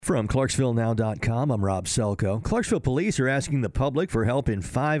From ClarksvilleNow.com, I'm Rob Selko. Clarksville police are asking the public for help in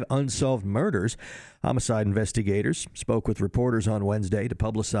 5 unsolved murders. Homicide investigators spoke with reporters on Wednesday to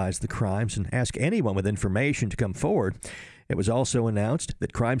publicize the crimes and ask anyone with information to come forward. It was also announced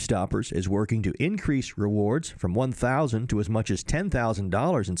that Crime Stoppers is working to increase rewards from $1,000 to as much as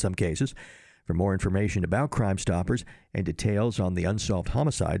 $10,000 in some cases. For more information about Crime Stoppers and details on the unsolved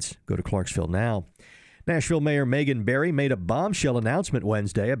homicides, go to Clarksville Now. Nashville Mayor Megan Barry made a bombshell announcement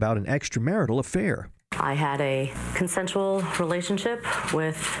Wednesday about an extramarital affair. I had a consensual relationship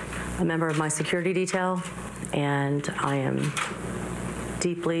with a member of my security detail, and I am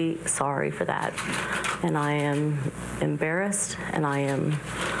deeply sorry for that. And I am embarrassed, and I am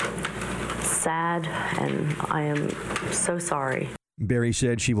sad, and I am so sorry. Barry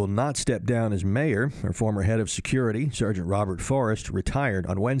said she will not step down as mayor. Her former head of security, Sergeant Robert Forrest, retired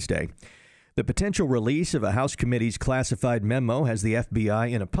on Wednesday. The potential release of a House committee's classified memo has the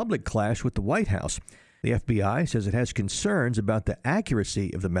FBI in a public clash with the White House. The FBI says it has concerns about the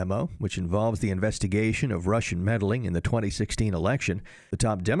accuracy of the memo, which involves the investigation of Russian meddling in the 2016 election. The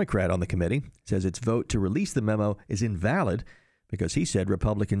top Democrat on the committee says its vote to release the memo is invalid because he said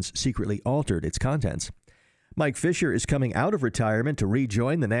Republicans secretly altered its contents. Mike Fisher is coming out of retirement to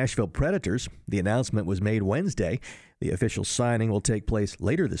rejoin the Nashville Predators. The announcement was made Wednesday. The official signing will take place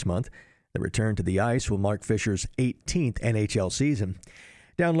later this month. The return to the ice will mark Fisher's 18th NHL season.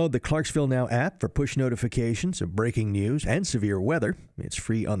 Download the Clarksville Now app for push notifications of breaking news and severe weather. It's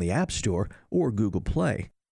free on the App Store or Google Play.